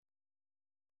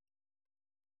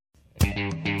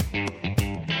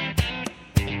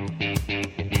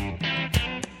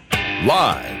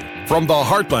Live from the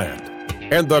heartland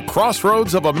and the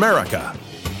crossroads of America,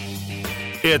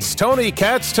 it's Tony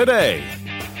Katz Today.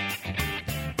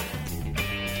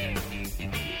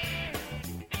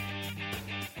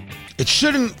 It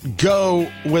shouldn't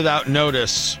go without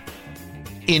notice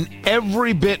in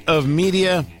every bit of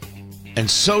media and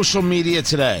social media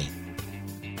today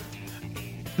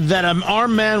that an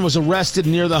armed man was arrested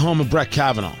near the home of Brett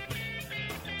Kavanaugh,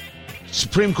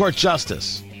 Supreme Court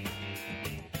Justice.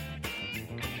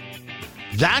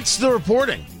 That's the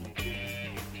reporting.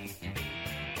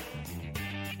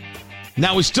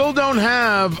 Now, we still don't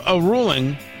have a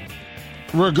ruling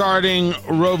regarding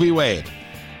Roe v. Wade.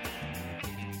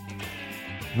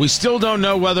 We still don't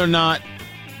know whether or not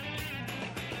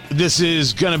this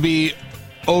is going to be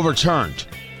overturned.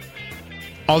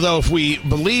 Although, if we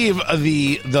believe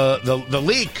the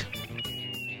leak,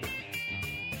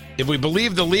 if we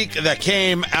believe the leak that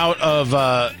came out of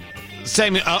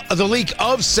the leak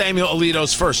of Samuel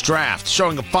Alito's first draft,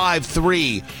 showing a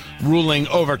 5-3 ruling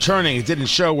overturning, it didn't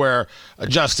show where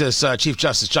Chief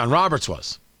Justice John Roberts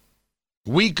was.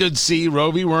 We could see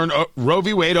Roe v.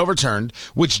 Wade overturned,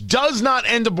 which does not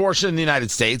end abortion in the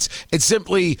United States. It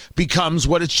simply becomes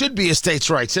what it should be, a states'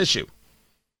 rights issue.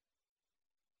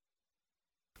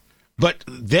 But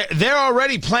they're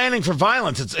already planning for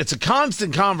violence. It's a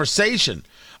constant conversation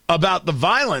about the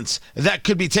violence that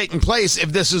could be taking place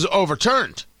if this is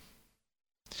overturned.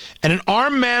 And an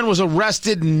armed man was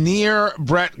arrested near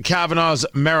Brett Kavanaugh's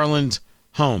Maryland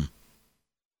home.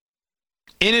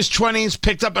 In his 20s,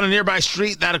 picked up on a nearby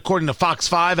street, that according to Fox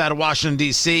 5 out of Washington,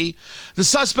 D.C. The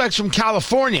suspect's from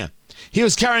California. He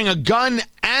was carrying a gun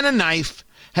and a knife,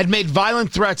 had made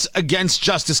violent threats against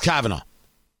Justice Kavanaugh.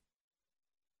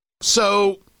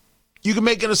 So you can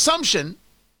make an assumption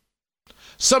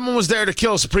someone was there to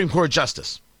kill a Supreme Court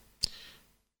justice.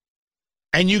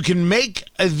 And you can make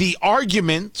the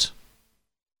argument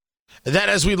that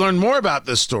as we learn more about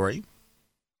this story,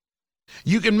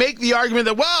 you can make the argument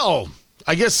that, well,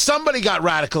 I guess somebody got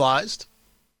radicalized.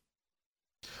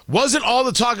 Wasn't all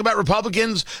the talk about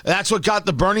Republicans, that's what got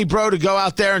the Bernie bro to go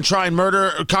out there and try and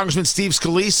murder Congressman Steve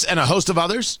Scalise and a host of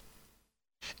others?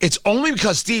 It's only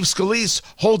because Steve Scalise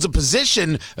holds a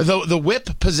position, the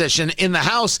whip position in the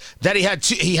House, that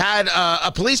he had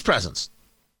a police presence.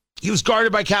 He was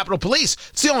guarded by Capitol Police.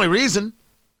 It's the only reason.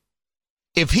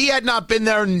 If he had not been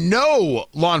there, no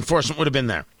law enforcement would have been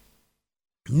there.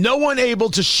 No one able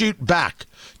to shoot back.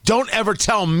 Don't ever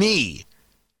tell me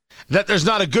that there's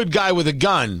not a good guy with a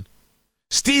gun.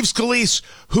 Steve Scalise,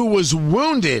 who was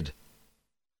wounded,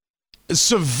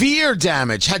 severe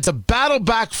damage, had to battle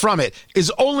back from it,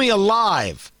 is only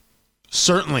alive,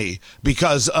 certainly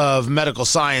because of medical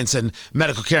science and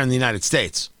medical care in the United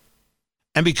States.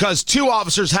 And because two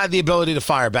officers had the ability to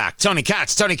fire back. Tony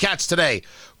Katz Today.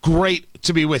 Great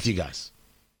to be with you guys.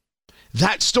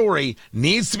 That story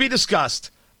needs to be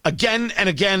discussed again and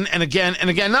again and again and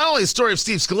again. Not only the story of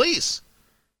Steve Scalise,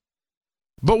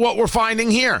 but what we're finding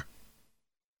here.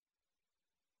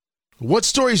 What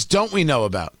stories don't we know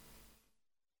about?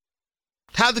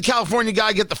 How'd the California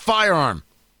guy get the firearm?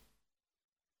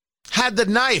 Had the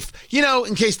knife,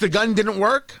 in case the gun didn't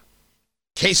work?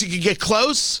 In case he could get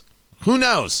close? Who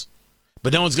knows?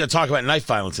 But no one's going to talk about knife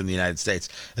violence in the United States.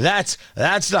 That's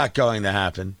not going to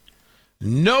happen.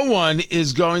 No one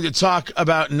is going to talk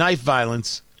about knife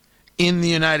violence in the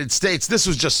United States. This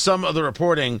was just some of the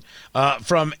reporting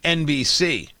from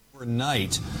NBC.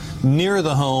 Overnight, near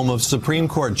the home of Supreme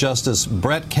Court Justice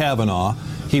Brett Kavanaugh,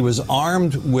 he was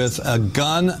armed with a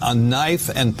gun, a knife,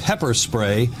 and pepper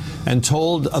spray, and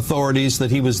told authorities that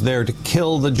he was there to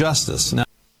kill the justice. Now,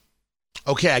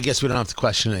 okay, I guess we don't have to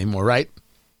question anymore, right?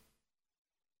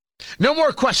 No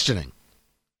more questioning.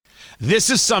 This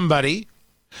is somebody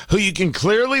who you can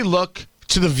clearly look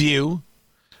to The View,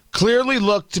 clearly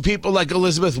look to people like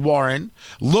Elizabeth Warren,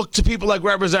 look to people like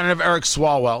Representative Eric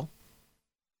Swalwell,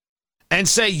 and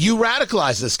say, you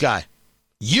radicalized this guy.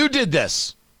 You did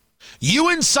this. You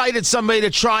incited somebody to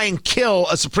try and kill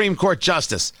a Supreme Court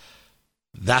justice.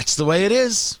 That's the way it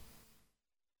is.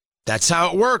 That's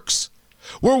how it works.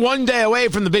 We're one day away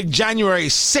from the big January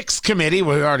 6th committee.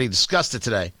 We already discussed it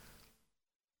today.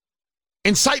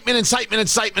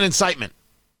 Incitement.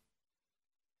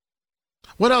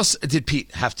 What else did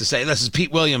Pete have to say? This is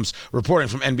Pete Williams reporting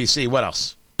from NBC. What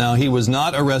else? Now, he was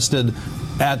not arrested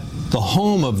at the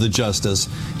home of the justice.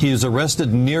 He was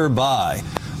arrested nearby.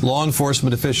 Law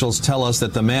enforcement officials tell us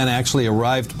that the man actually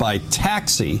arrived by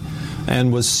taxi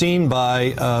and was seen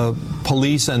by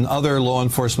police and other law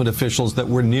enforcement officials that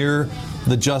were near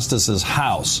the justice's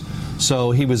house.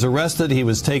 So he was arrested. He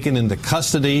was taken into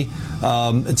custody.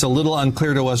 It's a little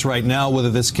unclear to us right now whether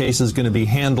this case is going to be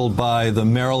handled by the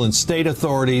Maryland state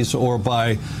authorities or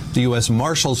by the U.S.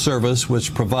 Marshal Service,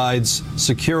 which provides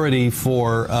security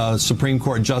for Supreme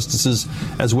Court justices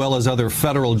as well as other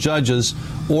federal judges,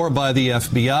 or by the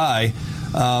FBI.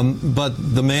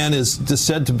 But the man is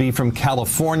said to be from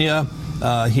California.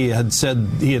 He had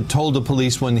told the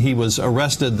police when he was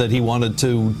arrested that he wanted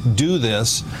to do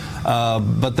this,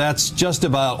 but that's just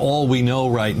about all we know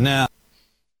right now.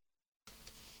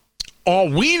 All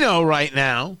we know right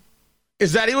now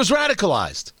is that he was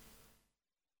radicalized.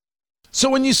 So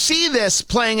when you see this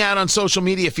playing out on social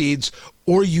media feeds,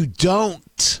 or you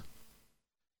don't,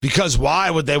 because why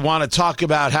would they want to talk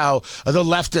about how the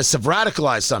leftists have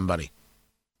radicalized somebody?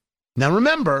 Now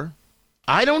remember,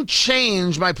 I don't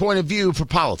change my point of view for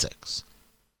politics.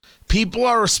 People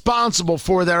are responsible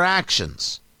for their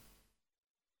actions.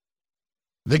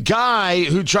 The guy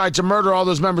who tried to murder all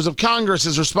those members of Congress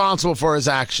is responsible for his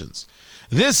actions.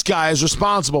 This guy is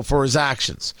responsible for his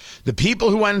actions. The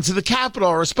people who went into the Capitol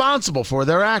are responsible for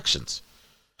their actions.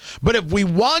 But if we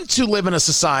want to live in a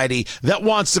society that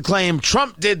wants to claim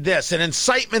Trump did this and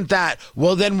incitement that,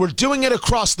 well, then we're doing it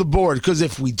across the board. Because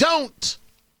if we don't,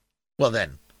 well,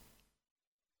 then,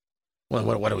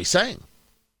 what are we saying?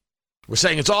 We're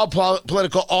saying it's all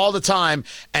political all the time,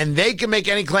 and they can make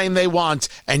any claim they want,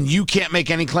 and you can't make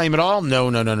any claim at all?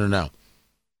 No.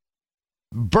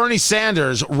 Bernie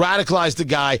Sanders radicalized the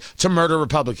guy to murder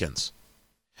Republicans.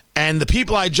 And the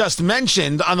people I just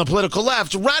mentioned on the political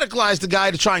left radicalized the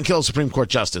guy to try and kill a Supreme Court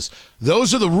justice.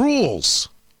 Those are the rules.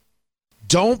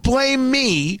 Don't blame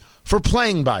me for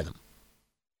playing by them.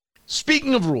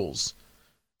 Speaking of rules,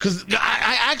 because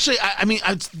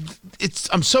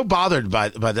I'm so bothered by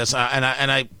this,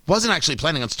 and I wasn't actually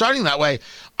planning on starting that way.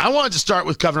 I wanted to start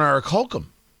with Governor Eric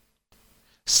Holcomb,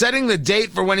 setting the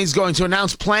date for when he's going to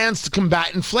announce plans to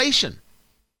combat inflation.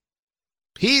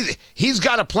 He's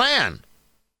got a plan,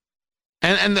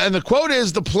 and the quote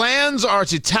is, "The plans are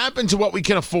to tap into what we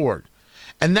can afford."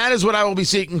 And that is what I will be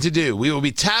seeking to do. We will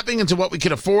be tapping into what we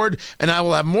can afford, and I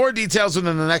will have more details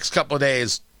within the next couple of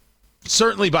days.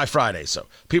 Certainly by Friday. So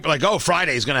people are like, oh,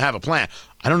 Friday is going to have a plan.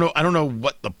 I don't know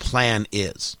what the plan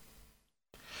is.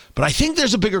 But I think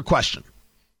there's a bigger question.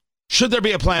 Should there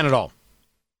be a plan at all?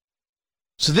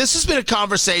 So this has been a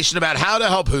conversation about how to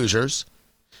help Hoosiers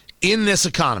in this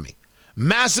economy.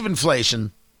 Massive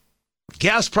inflation,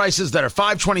 gas prices that are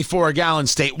 $5.24 a gallon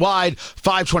statewide,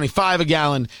 $5.25 a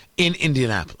gallon in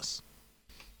Indianapolis.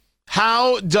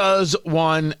 How does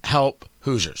one help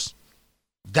Hoosiers?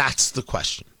 That's the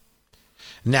question.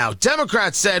 Now,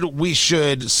 Democrats said we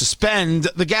should suspend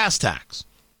the gas tax.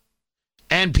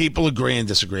 And people agree and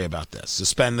disagree about this.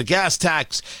 Suspend the gas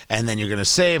tax, and then you're going to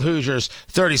save Hoosiers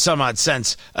 30-some-odd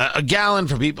cents a gallon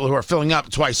for people who are filling up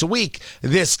twice a week.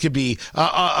 This could be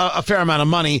a fair amount of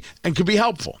money and could be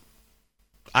helpful.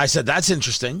 I said, that's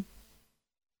interesting.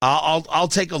 I'll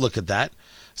take a look at that.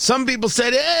 Some people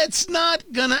said it's not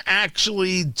going to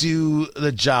actually do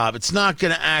the job. It's not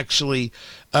going to actually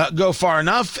go far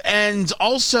enough. And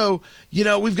also,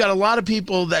 we've got a lot of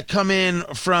people that come in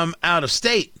from out of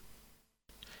state.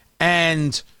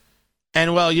 And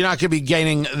well, you're not going to be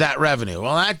gaining that revenue.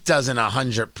 Well, that doesn't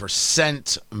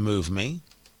 100% move me.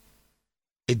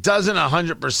 It doesn't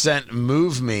 100%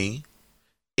 move me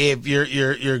if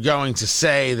you're going to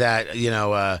say that,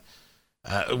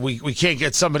 we can't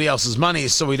get somebody else's money,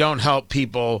 so we don't help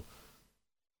people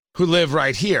who live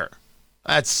right here.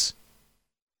 That's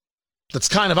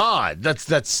kind of odd.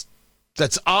 That's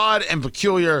odd and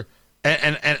peculiar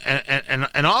and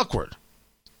awkward.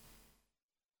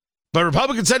 But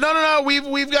Republicans said, no,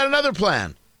 we've got another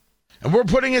plan, and we're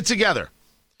putting it together.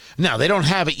 Now, they don't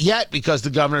have it yet because the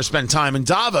governor spent time in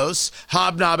Davos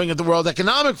hobnobbing at the World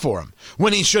Economic Forum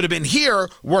when he should have been here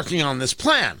working on this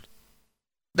plan.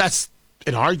 That's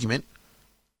an argument.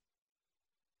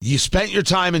 You spent your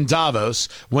time in Davos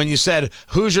when you said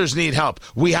Hoosiers need help.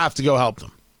 We have to go help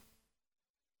them.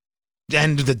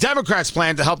 And the Democrats'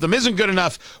 plan to help them isn't good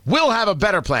enough. We'll have a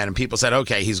better plan. And people said,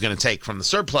 okay, he's going to take from the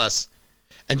surplus.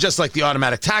 And just like the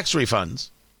automatic tax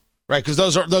refunds, right? Because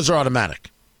those are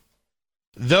automatic.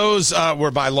 Those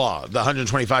were by law, the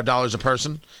 $125 a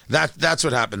person. That's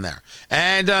what happened there.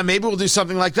 And maybe we'll do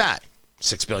something like that.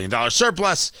 $6 billion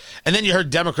surplus. And then you heard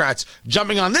Democrats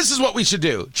jumping on, this is what we should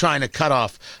do, trying to cut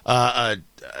off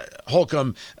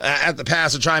Holcomb at the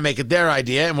pass and try and make it their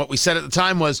idea. And what we said at the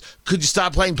time was, could you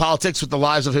stop playing politics with the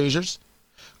lives of Hoosiers?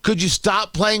 Could you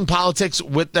stop playing politics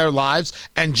with their lives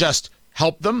and just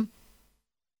help them?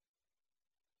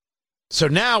 So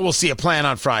now we'll see a plan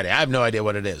on Friday. I have no idea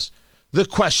what it is. The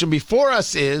question before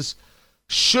us is,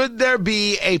 should there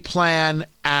be a plan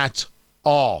at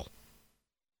all?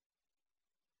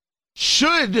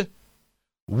 Should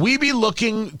we be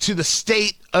looking to the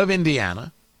state of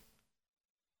Indiana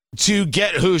to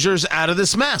get Hoosiers out of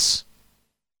this mess?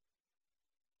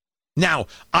 Now,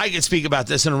 I can speak about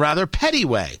this in a rather petty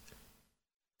way.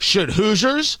 Should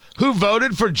Hoosiers who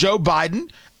voted for Joe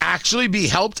Biden actually be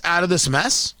helped out of this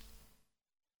mess?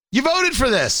 You voted for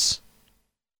this.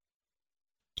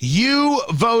 You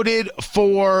voted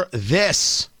for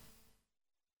this.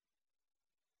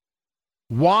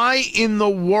 Why in the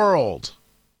world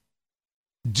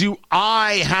do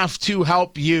I have to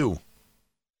help you?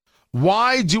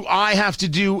 Why do I have to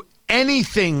do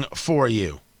anything for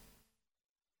you?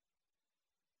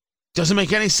 Doesn't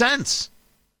make any sense.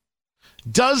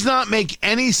 Does not make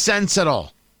any sense at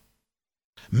all.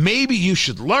 Maybe you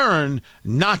should learn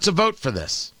not to vote for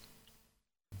this.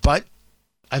 But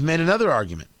I've made another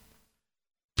argument.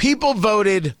 People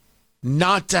voted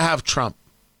not to have Trump.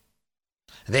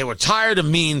 They were tired of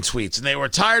mean tweets, and they were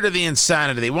tired of the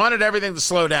insanity. They wanted everything to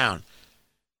slow down.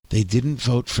 They didn't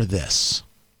vote for this.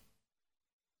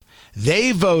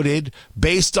 They voted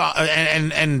based on,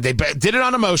 and they did it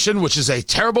on emotion, which is a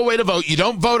terrible way to vote. You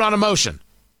don't vote on emotion.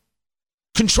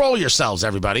 Control yourselves,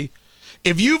 everybody.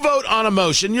 If you vote on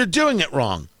emotion, you're doing it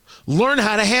wrong. Learn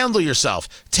how to handle yourself.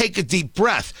 Take a deep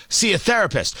breath. See a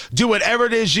therapist. Do whatever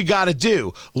it is you got to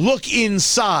do. Look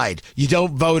inside. You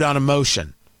don't vote on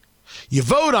emotion. You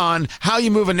vote on how you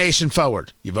move a nation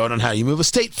forward. You vote on how you move a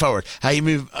state forward, how you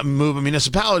move a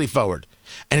municipality forward.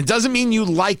 And it doesn't mean you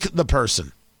like the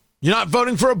person. You're not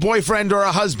voting for a boyfriend or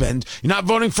a husband. You're not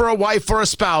voting for a wife or a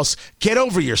spouse. Get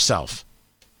over yourself.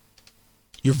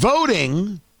 You're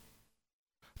voting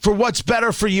for what's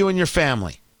better for you and your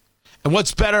family and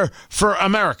what's better for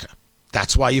America.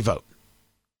 That's why you vote.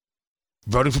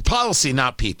 Voting for policy,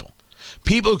 not people.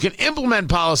 People who can implement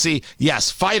policy,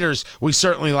 yes, fighters, we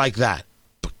certainly like that.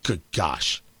 But good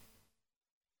gosh.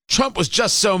 Trump was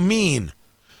just so mean.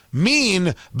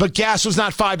 Mean, but gas was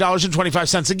not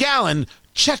 $5.25 a gallon.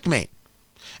 Checkmate.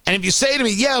 And if you say to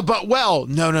me, yeah, but well,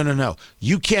 no.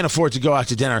 You can't afford to go out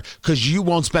to dinner because you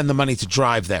won't spend the money to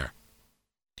drive there.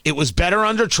 It was better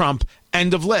under Trump.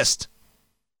 End of list.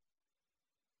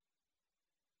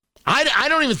 I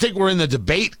don't even think we're in the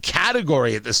debate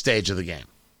category at this stage of the game.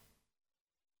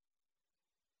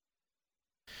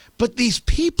 But these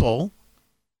people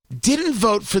didn't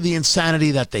vote for the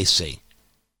insanity that they see.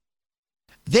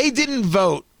 They didn't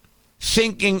vote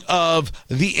thinking of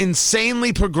the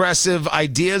insanely progressive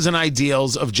ideas and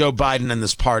ideals of Joe Biden and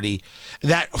this party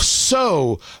that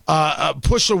so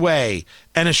push away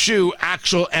and eschew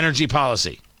actual energy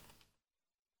policy.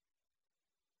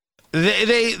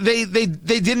 They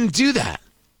didn't do that.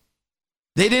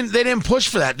 They didn't push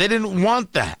for that. They didn't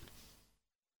want that.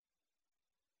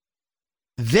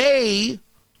 They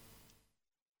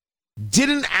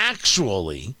didn't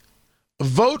actually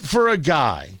vote for a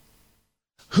guy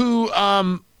who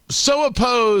so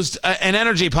opposed an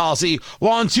energy policy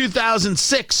while in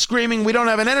 2006 screaming we don't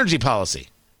have an energy policy.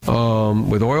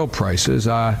 With oil prices,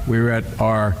 we were at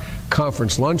our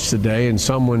conference lunch today and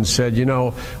someone said,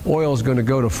 oil is going to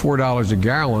go to $4 a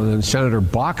gallon, and Senator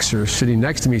Boxer sitting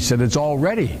next to me said it's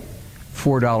already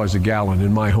 $4 a gallon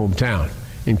in my hometown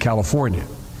in California.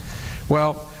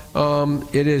 Well,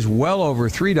 it is well over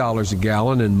 $3 a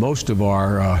gallon in most of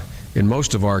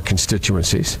our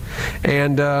constituencies,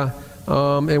 and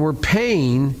we're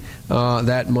paying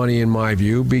that money, in my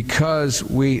view, because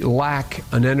we lack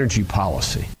an energy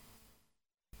policy.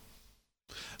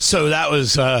 So that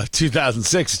was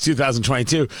 2006,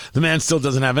 2022. The man still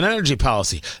doesn't have an energy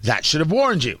policy. That should have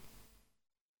warned you.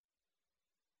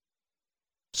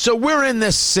 So we're in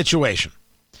this situation.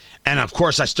 And of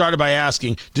course, I started by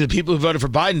asking, do the people who voted for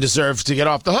Biden deserve to get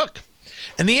off the hook?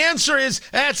 And the answer is,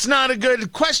 that's not a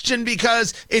good question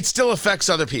because it still affects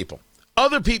other people.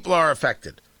 Other people are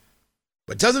affected.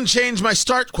 But it doesn't change my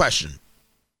start question.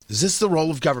 Is this the role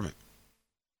of government?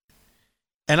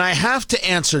 And I have to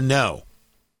answer no,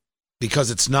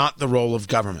 because it's not the role of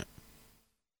government.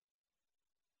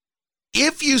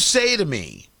 If you say to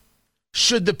me,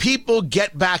 should the people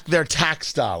get back their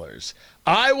tax dollars?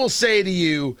 I will say to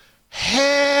you,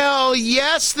 hell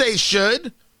yes, they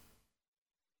should.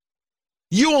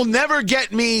 You will never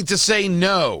get me to say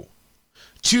no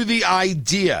to the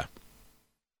idea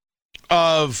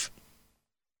of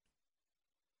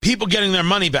people getting their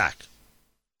money back.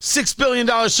 $6 billion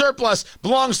surplus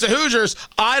belongs to Hoosiers.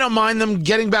 I don't mind them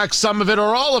getting back some of it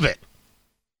or all of it.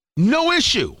 No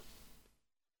issue.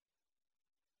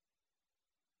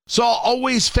 So I'll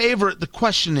always favor it. The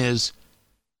question is,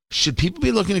 should people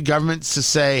be looking at governments to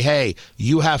say, hey,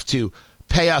 you have to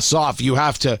pay us off, you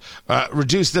have to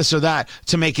reduce this or that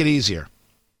to make it easier?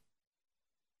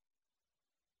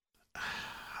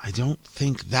 I don't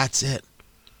think that's it.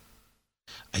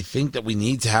 I think that we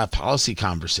need to have policy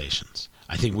conversations.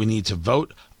 I think we need to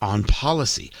vote on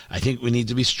policy. I think we need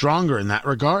to be stronger in that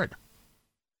regard.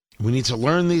 We need to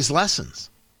learn these lessons.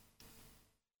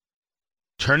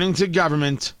 Turning to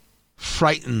government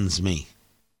frightens me.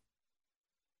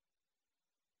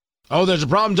 Oh, there's a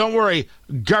problem. Don't worry.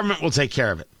 Government will take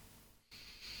care of it.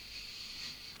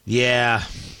 Yeah.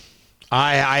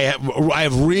 I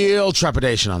have real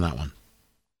trepidation on that one.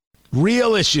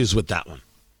 Real issues with that one.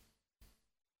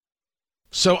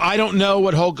 So I don't know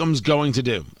what Holcomb's going to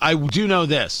do. I do know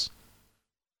this.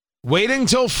 Waiting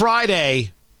till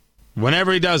Friday,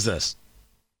 whenever he does this,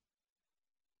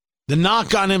 the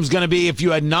knock on him is going to be, if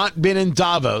you had not been in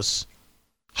Davos,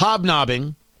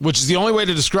 hobnobbing, which is the only way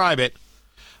to describe it,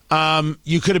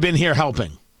 you could have been here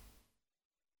helping.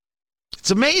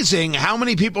 It's amazing how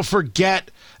many people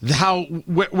forget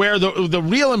where the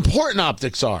real important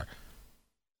optics are,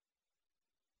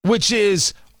 which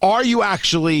is, are you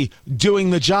actually doing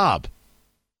the job?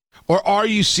 Or are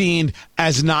you seen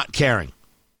as not caring?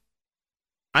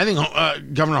 I think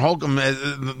Governor Holcomb,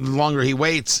 the longer he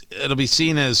waits, it'll be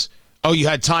seen as, oh, you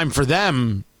had time for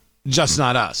them, just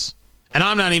not us. And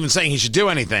I'm not even saying he should do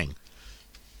anything.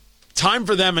 Time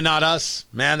for them and not us,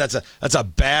 man, that's a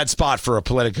bad spot for a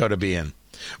Politico to be in.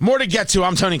 More to get to.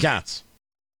 I'm Tony Katz.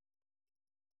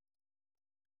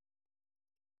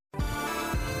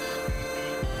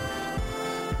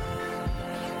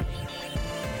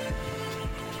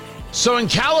 So in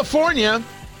California,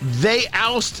 they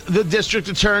oust the district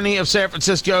attorney of San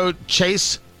Francisco,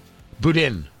 Chase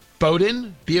Boudin.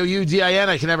 Boudin? B-O-U-D-I-N?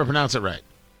 I can never pronounce it right.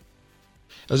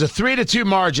 It was a 3-2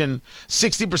 margin,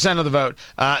 60% of the vote.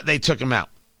 They took him out.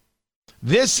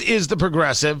 This is the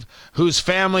progressive whose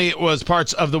family was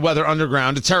parts of the Weather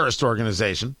Underground, a terrorist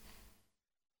organization.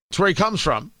 It's where he comes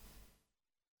from.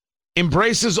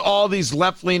 Embraces all these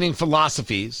left-leaning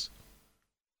philosophies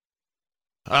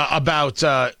about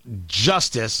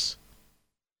justice.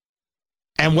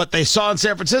 And what they saw in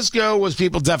San Francisco was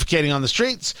people defecating on the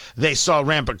streets. They saw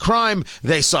rampant crime.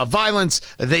 They saw violence.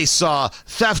 They saw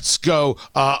thefts go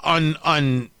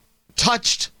untouched.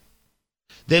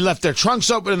 They left their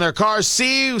trunks open in their cars.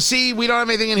 See, we don't have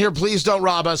anything in here. Please don't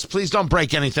rob us. Please don't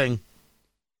break anything.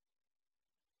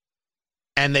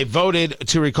 And they voted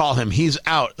to recall him. He's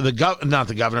out. Not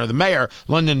the governor, the mayor,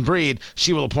 London Breed.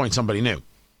 She will appoint somebody new.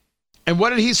 And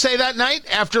what did he say that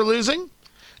night after losing?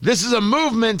 This is a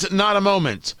movement, not a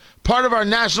moment. Part of our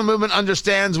national movement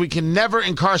understands we can never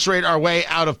incarcerate our way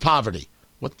out of poverty.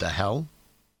 What the hell?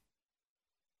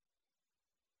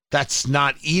 That's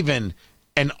not even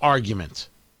an argument.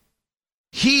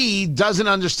 He doesn't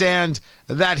understand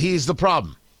that he's the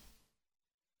problem.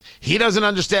 He doesn't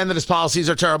understand that his policies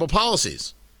are terrible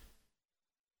policies.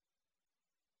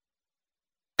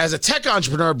 As a tech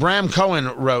entrepreneur, Bram Cohen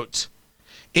wrote,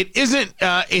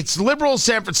 it's liberal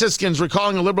San Franciscans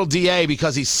recalling a liberal DA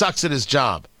because he sucks at his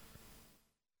job.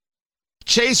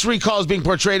 Chase recall is being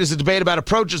portrayed as a debate about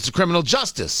approaches to criminal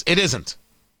justice. It isn't.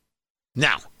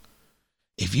 Now,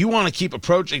 if you want to keep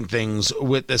approaching things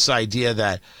with this idea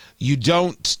that you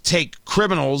don't take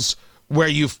criminals where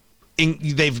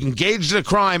they've engaged in a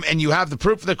crime and you have the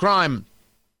proof of the crime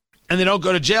and they don't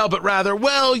go to jail, but rather,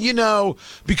 well,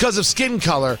 because of skin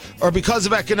color or because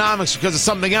of economics, because of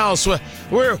something else,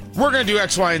 we're going to do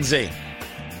X, Y, and Z.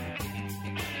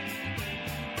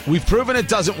 We've proven it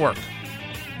doesn't work.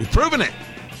 We've proven it.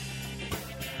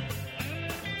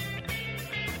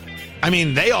 I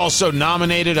mean, they also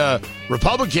nominated a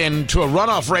Republican to a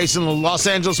runoff race in the Los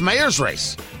Angeles mayor's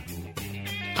race.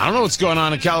 I don't know what's going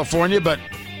on in California, but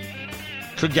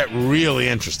could get really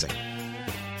interesting.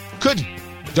 Could.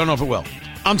 Don't know if it will.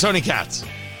 I'm Tony Katz.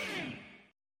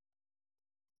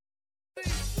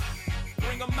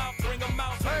 Bring 'em out, bring 'em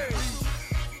out, hey.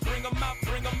 Bring 'em out,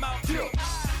 bring 'em out, bring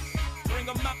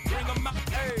 'em out, bring 'em out,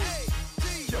 hey.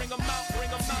 Bring 'em out, bring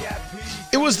 'em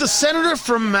out. It was the senator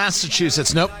from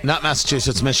Massachusetts. Nope, not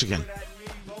Massachusetts, Michigan.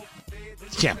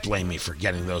 You can't blame me for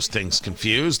getting those things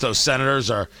confused. Those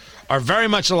senators are very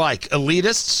much alike.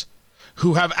 Elitists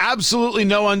who have absolutely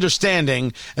no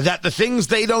understanding that the things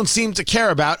they don't seem to care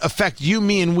about affect you,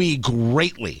 me, and we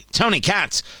greatly. Tony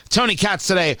Katz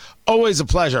today, always a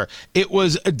pleasure. It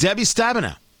was Debbie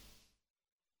Stabenow,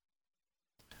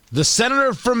 the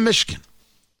senator from Michigan,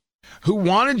 who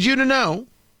wanted you to know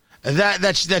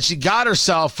that she got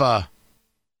herself a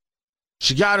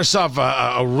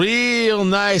real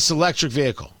nice electric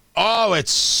vehicle. Oh,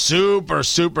 it's super,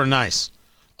 super nice.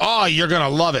 Oh, you're going to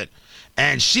love it.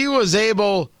 And she was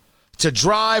able to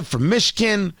drive from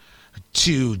Michigan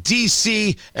to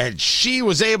D.C., and she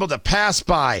was able to pass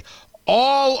by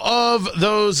all of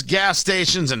those gas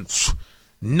stations, and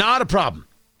not a problem.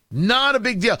 Not a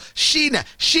big deal. She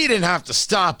didn't have to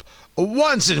stop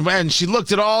once, and when she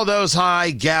looked at all those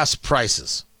high gas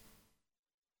prices.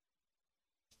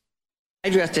 I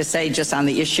do have to say, just on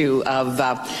the issue of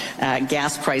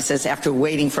gas prices, after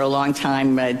waiting for a long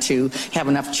time to have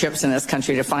enough chips in this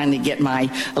country to finally get my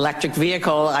electric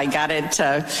vehicle, I got it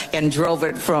and drove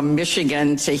it from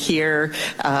Michigan to here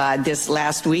this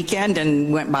last weekend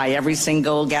and went by every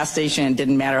single gas station. It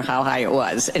didn't matter how high it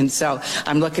was. And so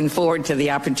I'm looking forward to the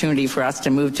opportunity for us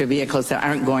to move to vehicles that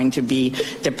aren't going to be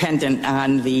dependent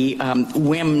on the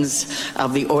whims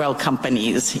of the oil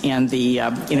companies and the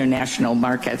international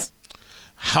markets.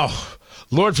 Oh,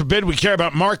 Lord forbid we care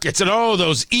about markets and,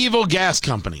 those evil gas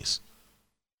companies.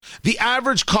 The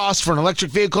average cost for an electric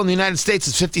vehicle in the United States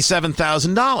is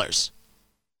 $57,000.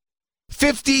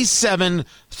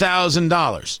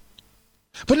 $57,000.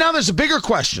 But now there's a bigger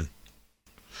question.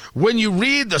 When you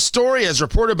read the story as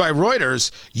reported by Reuters,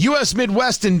 U.S.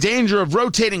 Midwest in danger of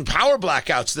rotating power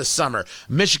blackouts this summer.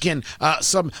 Michigan,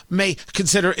 some may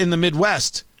consider in the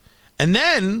Midwest. And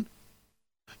then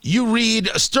you read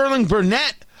Sterling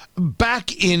Burnett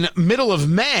back in middle of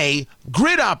May,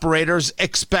 grid operators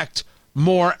expect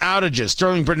more outages.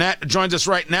 Sterling Burnett joins us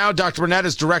right now. Dr. Burnett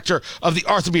is director of the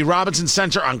Arthur B. Robinson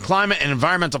Center on Climate and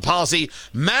Environmental Policy,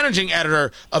 managing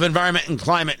editor of Environment and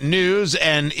Climate News,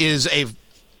 and is a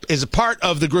part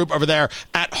of the group over there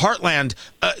at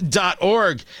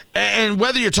heartland.org. And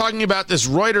whether you're talking about this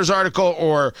Reuters article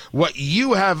or what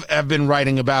you have been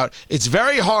writing about, it's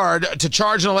very hard to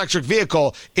charge an electric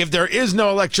vehicle if there is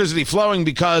no electricity flowing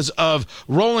because of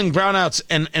rolling brownouts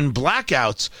and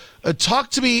blackouts.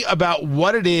 Talk to me about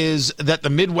what it is that the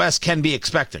Midwest can be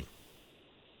expecting.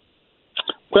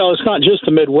 Well, it's not just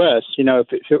the Midwest. You know, if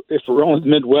it were only the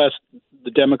Midwest, the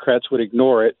Democrats would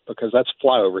ignore it because that's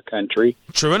flyover country.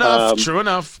 True enough. True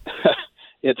enough.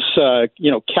 It's,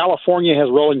 California has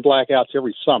rolling blackouts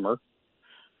every summer.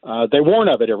 They warn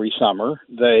of it every summer.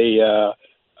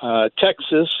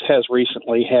 Texas has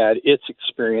recently had its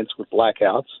experience with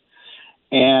blackouts.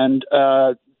 And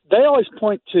they always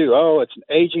point to, it's an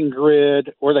aging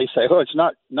grid, or they say, it's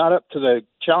not up to the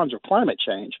challenge of climate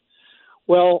change.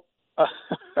 Well,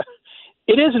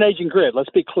 it is an aging grid. Let's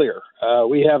be clear.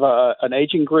 We have an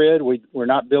aging grid. We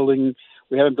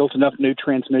haven't built enough new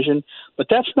transmission, but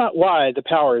that's not why the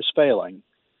power is failing.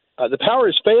 The power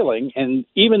is failing, and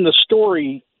even the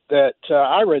story that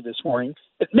I read this morning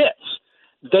admits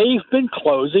they've been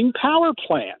closing power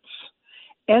plants,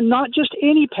 and not just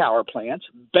any power plants,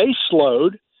 base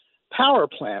load power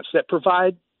plants that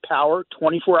provide power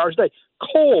 24 hours a day,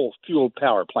 coal-fueled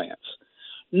power plants,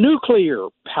 nuclear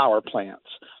power plants,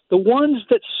 the ones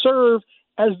that serve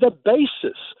as the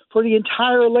basis for the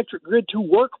entire electric grid to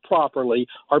work properly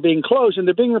are being closed, and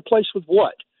they're being replaced with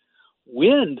what?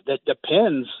 Wind that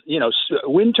depends,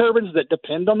 wind turbines that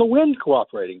depend on the wind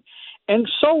cooperating, and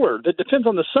solar that depends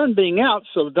on the sun being out,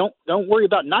 so don't worry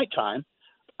about nighttime.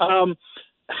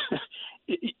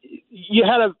 You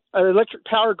had an electric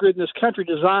power grid in this country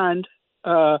designed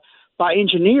by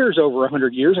engineers over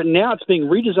 100 years, and now it's being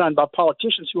redesigned by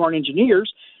politicians who aren't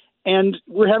engineers, and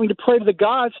we're having to pray to the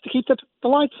gods to keep the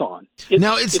lights on. It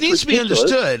needs to be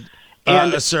understood,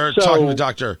 sir, so talking to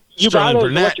Dr. Sterling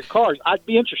Burnett. Electric cars, I'd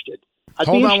be interested.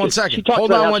 Hold on one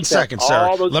second,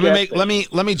 sir.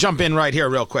 Let me jump in right here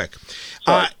real quick.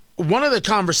 One of the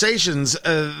conversations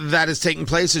that is taking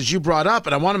place, as you brought up,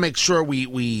 and I want to make sure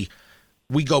we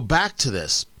go back to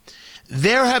this.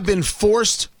 There have been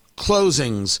forced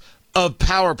closings of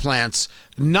power plants,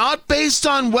 not based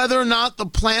on whether or not the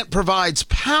plant provides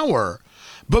power,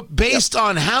 but based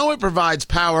on how it provides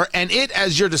power, and it,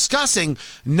 as you're discussing,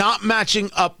 not matching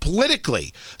up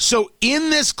politically. So in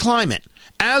this climate,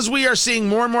 as we are seeing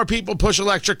more and more people push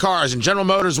electric cars, and General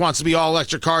Motors wants to be all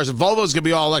electric cars, and Volvo's going to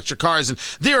be all electric cars, and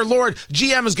dear Lord,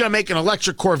 GM is going to make an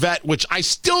electric Corvette, which I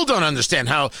still don't understand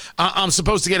how I'm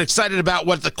supposed to get excited about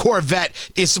what the Corvette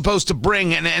is supposed to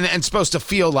bring and supposed to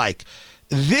feel like.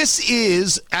 This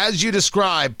is, as you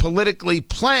describe, politically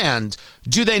planned.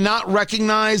 Do they not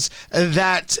recognize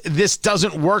that this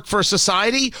doesn't work for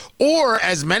society? Or,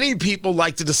 as many people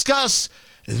like to discuss,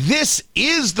 this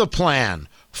is the plan.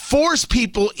 Force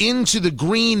people into the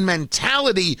green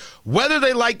mentality, whether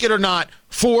they like it or not,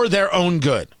 for their own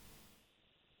good.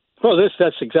 Well,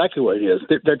 that's exactly what it is.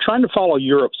 They're trying to follow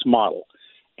Europe's model.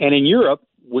 And in Europe,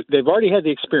 they've already had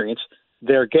the experience.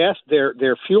 Their gas,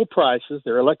 their fuel prices,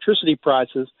 their electricity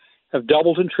prices have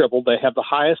doubled and tripled. They have the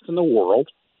highest in the world.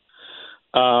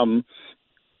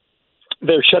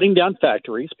 They're shutting down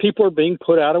factories. People are being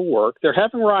put out of work. They're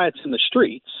having riots in the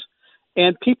streets,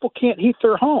 and people can't heat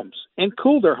their homes and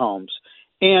cool their homes.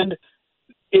 And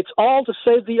it's all to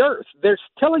save the earth. They're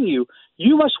telling you,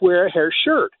 you must wear a hair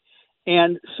shirt.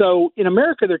 And so in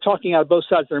America, they're talking out of both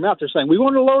sides of their mouth. They're saying, we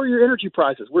want to lower your energy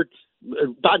prices.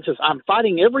 Biden says, I'm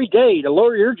fighting every day to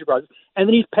lower your energy prices. And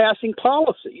then he's passing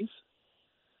policies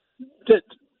that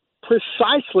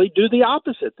precisely do the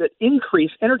opposite, that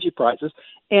increase energy prices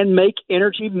and make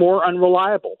energy more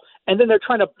unreliable. And then they're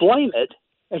trying to blame it,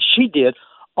 as she did,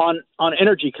 on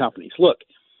energy companies. Look,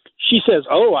 she says,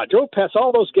 I drove past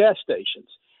all those gas stations.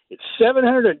 It's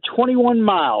 721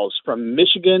 miles from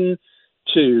Michigan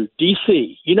to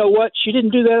D.C. You know what? She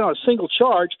didn't do that on a single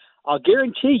charge. I'll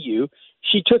guarantee you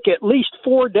she took at least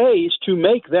 4 days to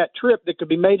make that trip that could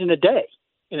be made in a day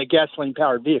in a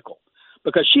gasoline-powered vehicle,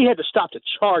 because she had to stop to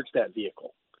charge that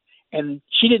vehicle. And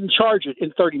she didn't charge it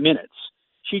in 30 minutes.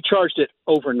 She charged it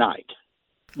overnight,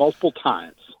 multiple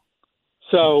times.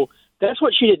 So that's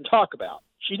what she didn't talk about.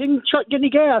 She didn't get any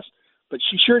gas, but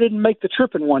she sure didn't make the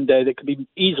trip in one day that could be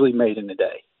easily made in a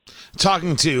day.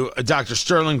 Talking to Dr.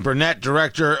 Sterling Burnett,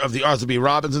 director of the Arthur B.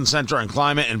 Robinson Center on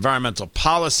Climate and Environmental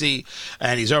Policy,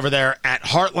 and he's over there at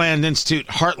Heartland Institute,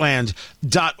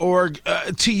 heartland.org.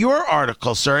 To your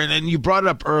article, sir, and you brought it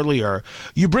up earlier,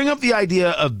 you bring up the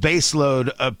idea of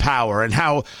baseload power and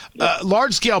how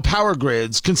large-scale power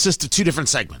grids consist of two different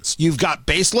segments. You've got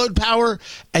baseload power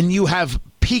and you have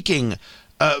peaking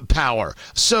power.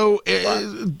 So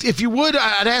if you would,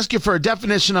 I'd ask you for a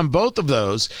definition on both of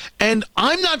those. And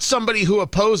I'm not somebody who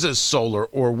opposes solar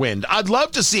or wind. I'd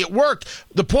love to see it work.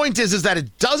 The point is that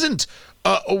it doesn't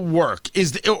work.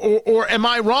 Or am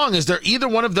I wrong? Is there either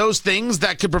one of those things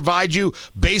that could provide you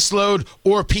baseload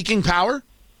or peaking power?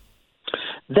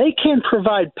 They can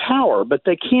provide power, but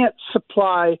they can't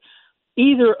supply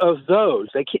either of those.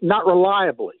 They can't, not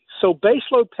reliably. So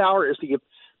baseload power is the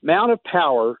amount of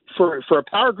power. For a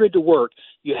power grid to work,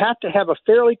 you have to have a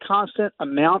fairly constant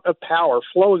amount of power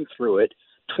flowing through it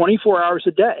 24 hours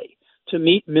a day to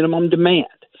meet minimum demand.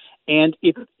 And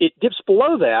if it dips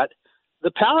below that,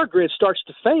 the power grid starts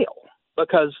to fail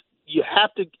because you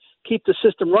have to keep the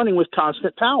system running with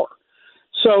constant power.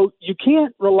 So you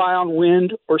can't rely on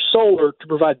wind or solar to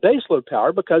provide baseload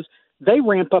power because they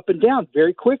ramp up and down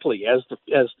very quickly as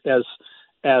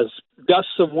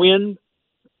gusts of wind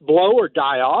blow or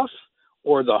die off,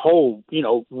 or the whole,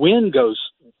 wind goes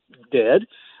dead,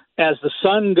 as the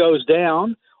sun goes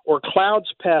down or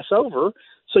clouds pass over.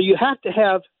 So you have to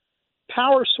have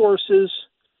power sources.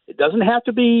 It doesn't have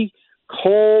to be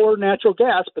coal or natural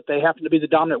gas, but they happen to be the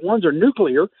dominant ones, or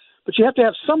nuclear. But you have to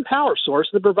have some power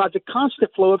source that provides a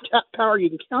constant flow of power you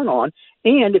can count on.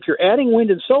 And if you're adding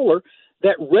wind and solar,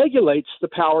 that regulates the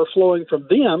power flowing from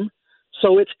them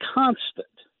so it's constant.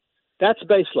 That's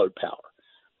baseload power.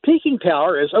 Peaking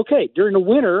power is, during the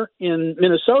winter in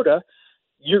Minnesota,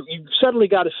 you suddenly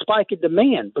got a spike in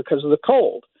demand because of the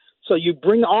cold. So you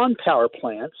bring on power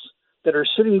plants that are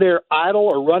sitting there idle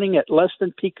or running at less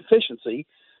than peak efficiency.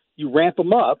 You ramp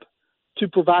them up to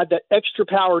provide that extra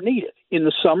power needed. In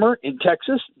the summer in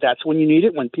Texas, that's when you need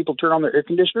it. When people turn on their air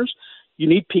conditioners, you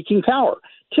need peaking power.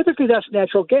 Typically that's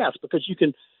natural gas, because you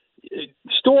can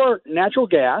store natural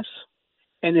gas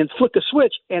and then flick a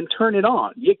switch and turn it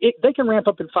on. They can ramp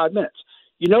up in 5 minutes.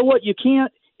 You know what you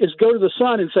can't is go to the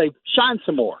sun and say, shine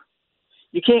some more.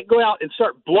 You can't go out and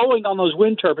start blowing on those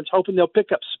wind turbines hoping they'll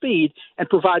pick up speed and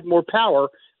provide more power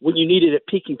when you need it at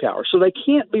peaking power. So they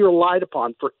can't be relied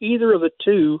upon for either of the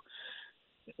two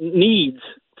needs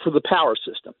for the power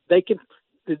system. They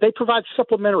provide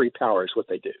supplementary power is what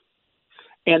they do.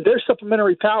 And their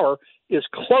supplementary power is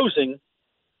closing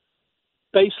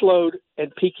baseload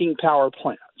and peaking power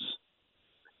plants.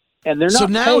 And they're not so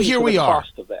now paying here for we the are.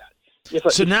 cost of that.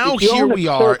 Here we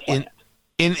are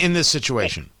in this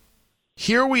situation.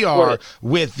 Here we are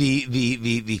with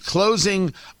the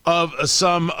closing of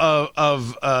some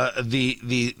of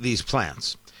these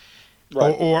plants.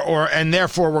 Right. And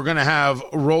therefore we're going to have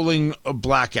rolling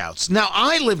blackouts. Now,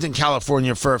 I lived in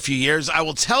California for a few years. I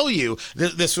will tell you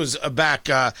this was back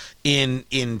in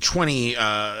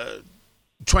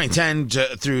 2010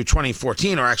 through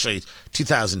 2014, or actually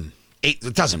 2008.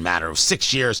 It doesn't matter. It was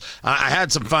 6 years. I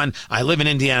had some fun. I live in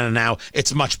Indiana now.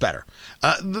 It's much better.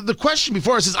 The question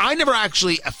before us is, I never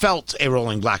actually felt a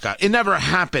rolling blackout. It never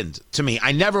happened to me.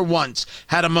 I never once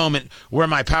had a moment where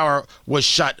my power was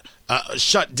shut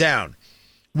down.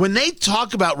 When they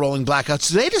talk about rolling blackouts,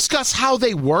 do they discuss how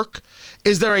they work?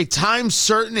 Is there a time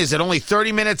certain? Is it only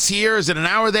 30 minutes here? Is it an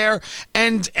hour there?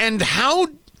 And how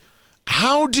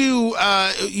How do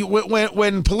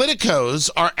when politicos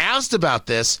are asked about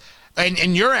this,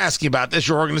 and you're asking about this,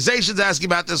 your organization's asking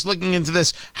about this, looking into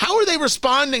this, how are they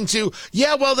responding to,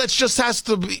 yeah, well, that just has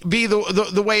to be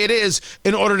the way it is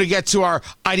in order to get to our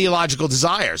ideological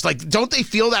desires? Like, don't they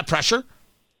feel that pressure?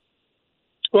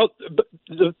 Well, but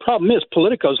the problem is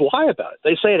politicos lie about it.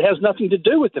 They say it has nothing to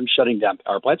do with them shutting down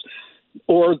power plants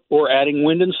or adding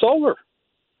wind and solar.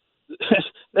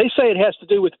 They say it has to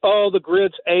do with, the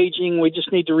grid's aging, we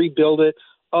just need to rebuild it.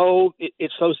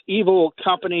 It's those evil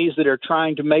companies that are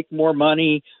trying to make more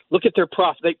money. Look at their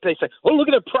profit. They say, look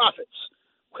at their profits.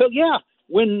 Well, yeah,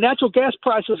 when natural gas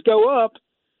prices go up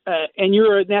and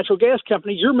you're a natural gas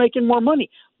company, you're making more money.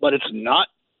 But it's not.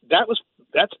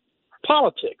 That's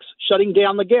politics, shutting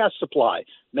down the gas supply,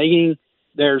 making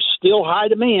there's still high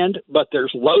demand, but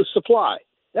there's low supply.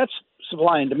 That's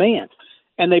supply and demand.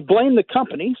 And they blame the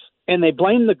companies and they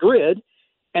blame the grid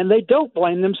and they don't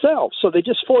blame themselves. So they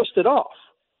just forced it off.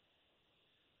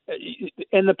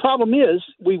 And the problem is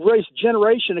we've raised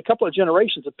a couple of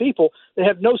generations of people that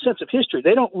have no sense of history.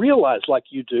 They don't realize like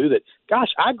you do that, gosh,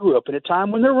 I grew up in a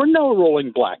time when there were no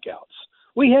rolling blackouts.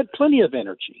 We had plenty of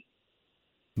energy.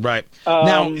 Right.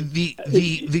 Now,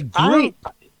 the group...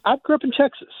 I grew up in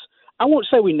Texas. I won't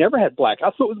say we never had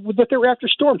blackouts, but they were after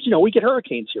storms. You know, we get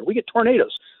hurricanes here. We get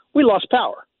tornadoes. We lost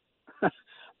power.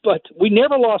 But we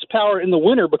never lost power in the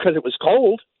winter because it was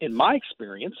cold, in my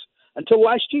experience, until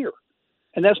last year.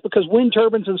 And that's because wind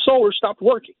turbines and solar stopped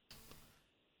working.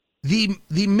 The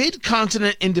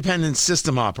Mid-Continent Independent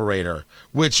System Operator,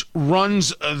 which runs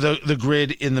the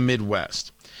grid in the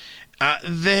Midwest,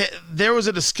 there was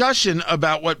a discussion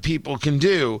about what people can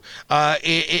do.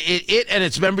 It and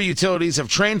its member utilities have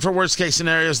trained for worst-case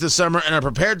scenarios this summer and are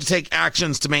prepared to take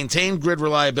actions to maintain grid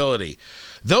reliability.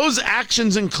 Those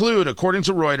actions include, according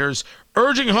to Reuters,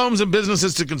 urging homes and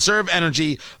businesses to conserve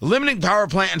energy, limiting power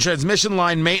plant and transmission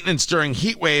line maintenance during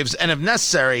heat waves, and if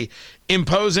necessary,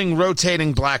 imposing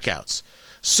rotating blackouts.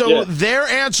 So their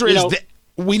answer is,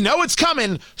 we know it's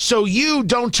coming, so you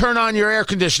don't turn on your air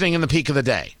conditioning in the peak of the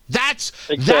day. That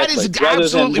is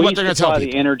absolutely what they're going to tell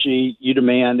people. The energy you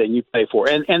demand and you pay for.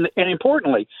 And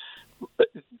importantly,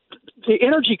 the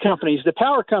energy companies, the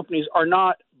power companies are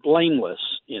not blameless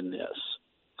in this.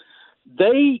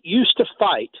 They used to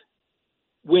fight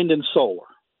wind and solar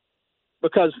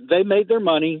because they made their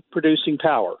money producing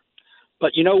power.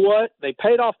 But you know what? They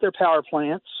paid off their power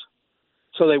plants,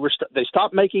 so they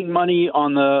stopped making money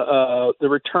on the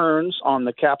returns on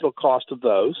the capital cost of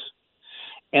those,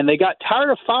 and they got tired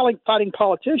of fighting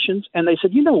politicians, and they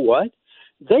said, you know what?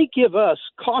 They give us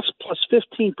cost plus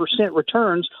 15%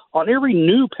 returns on every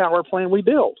new power plant we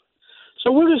build.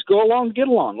 So we'll just go along and get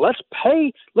along. Let's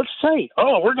say,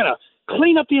 we're going to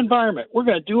clean up the environment. We're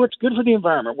going to do what's good for the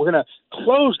environment. We're going to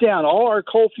close down all our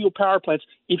coal-fueled power plants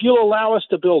if you'll allow us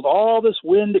to build all this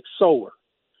wind and solar.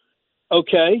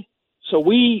 Okay? So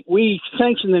we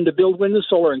sanction them to build wind and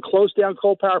solar and close down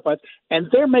coal power plants, and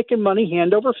they're making money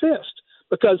hand over fist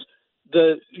because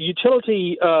the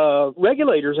utility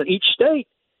regulators in each state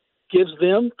gives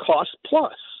them cost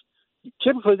plus.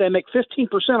 Typically, they make 15%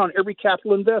 on every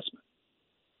capital investment.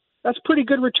 That's pretty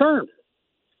good return.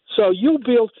 So you'll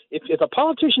build, if a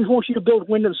politician wants you to build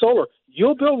wind and solar,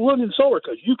 you'll build wind and solar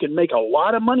because you can make a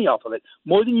lot of money off of it,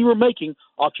 more than you were making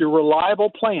off your reliable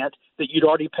plant that you'd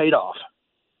already paid off.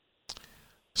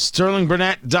 Sterling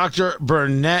Burnett, Dr.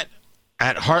 Burnett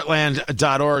at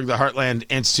heartland.org, the Heartland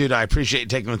Institute. I appreciate you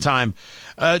taking the time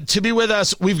to be with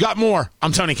us. We've got more.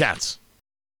 I'm Tony Katz.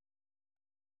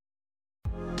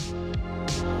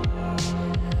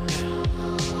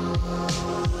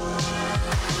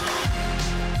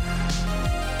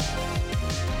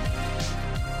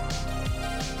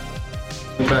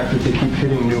 The fact that they keep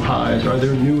hitting new highs, are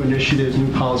there new initiatives,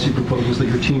 new policy proposals that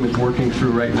your team is working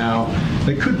through right now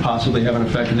that could possibly have an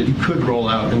effect that you could roll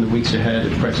out in the weeks ahead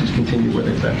if prices continue where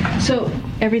they've been? So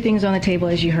everything's on the table,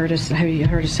 as you heard us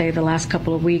say the last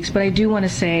couple of weeks. But I do want to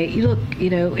say,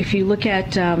 if you look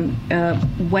at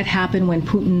what happened when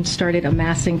Putin started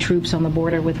amassing troops on the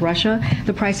border with Russia,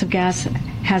 the price of gas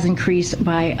has increased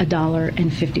by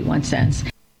 $1.51.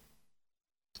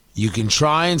 You can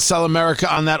try and sell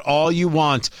America on that all you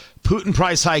want. Putin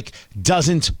price hike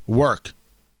doesn't work.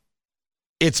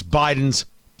 It's Biden's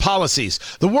policies.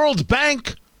 The World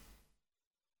Bank,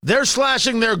 they're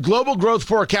slashing their global growth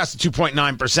forecast to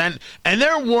 2.9%, and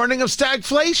they're warning of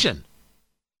stagflation.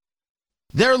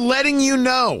 They're letting you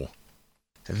know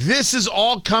this is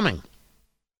all coming.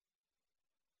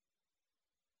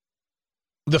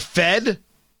 The Fed,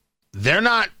 they're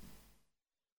not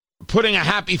putting a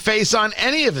happy face on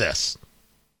any of this.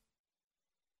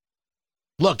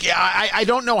 Look, I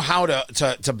don't know how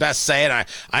to best say it.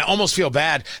 I almost feel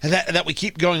bad that we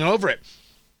keep going over it.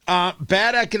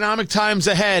 Bad economic times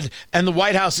ahead, and the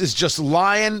White House is just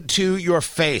lying to your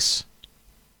face.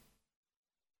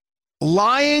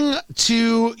 Lying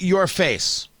to your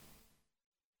face.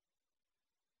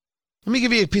 Let me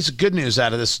give you a piece of good news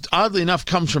out of this. Oddly enough,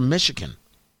 comes from Michigan.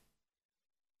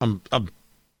 I'm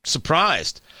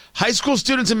surprised. High school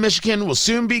students in Michigan will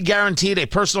soon be guaranteed a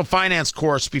personal finance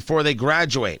course before they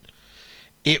graduate.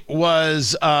 It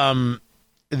was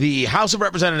the House of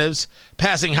Representatives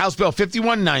passing House Bill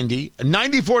 5190, a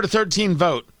 94-13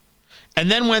 vote,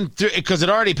 and then went through, because it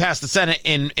already passed the Senate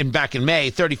back in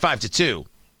May, 35-2.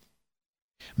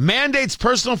 Mandates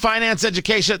personal finance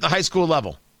education at the high school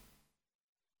level.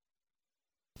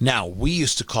 Now, we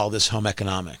used to call this home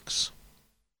economics.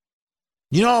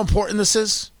 You know how important this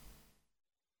is?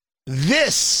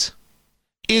 This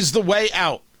is the way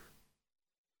out.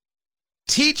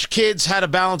 Teach kids how to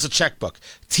balance a checkbook.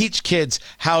 Teach kids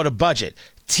how to budget.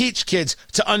 Teach kids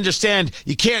to understand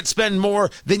you can't spend more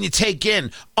than you take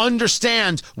in.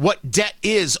 Understand what debt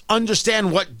is.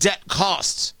 Understand what debt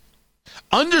costs.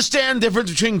 Understand the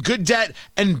difference between good debt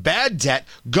and bad debt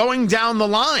going down the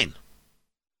line.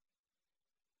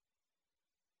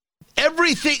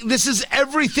 This is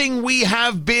everything we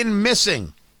have been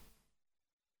missing.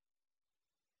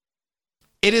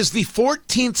 It is the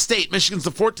 14th state, Michigan's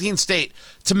the 14th state,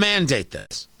 to mandate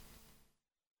this.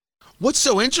 What's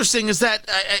so interesting is that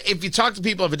if you talk to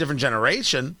people of a different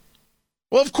generation,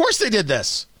 well, of course they did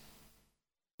this.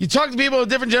 You talk to people of a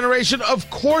different generation,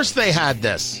 of course they had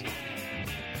this.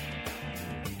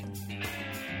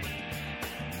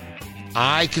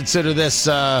 I consider this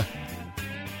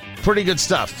pretty good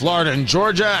stuff. Florida and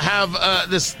Georgia have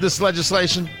this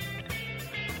legislation.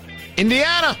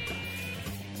 Indiana.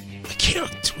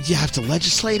 You have to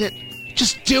legislate it.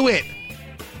 Just do it.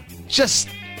 Just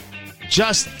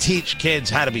teach kids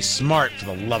how to be smart, for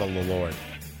the love of the Lord.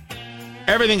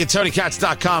 Everything at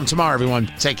TonyKatz.com tomorrow,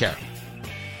 everyone. Take care.